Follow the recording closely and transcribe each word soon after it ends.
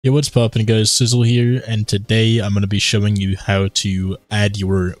Yo, what's poppin' guys, Sizzle here, and today I'm going to be showing you how to add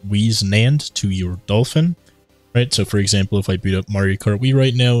your Wii's NAND to your Dolphin. Right, so for example, if I boot up Mario Kart Wii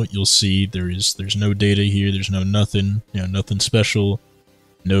right now, you'll see there's no data here, there's no nothing, nothing special,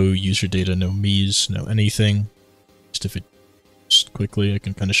 no user data, no Mii's, no anything. Just quickly, I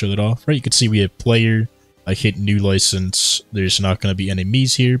can kind of show that off. Right, you can see we have player, I hit new license, there's not going to be any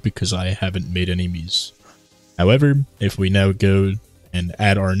Mii's here because I haven't made any Mii's. However, if we now go and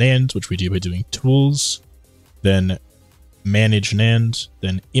add our NAND, which we do by doing tools, then manage NAND,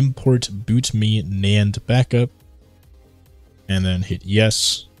 then import bootme NAND backup, and then hit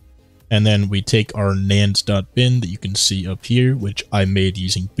yes. And then we take our NAND.bin that you can see up here, which I made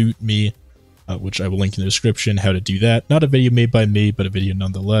using bootme, which I will link in the description how to do that. Not a video made by me, but a video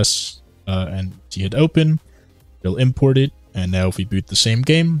nonetheless. And you hit open, it'll import it. And now if we boot the same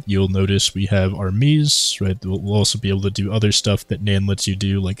game, you'll notice we have our Mii's, right? We'll also be able to do other stuff that NAND lets you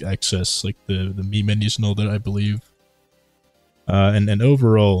do, like access like the Mii menus and all that, I believe. And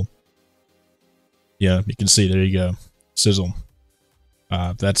overall, yeah, you can see, there you go. Sizzle.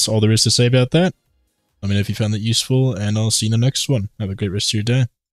 That's all there is to say about that. Let me know if you found that useful, and I'll see you in the next one. Have a great rest of your day.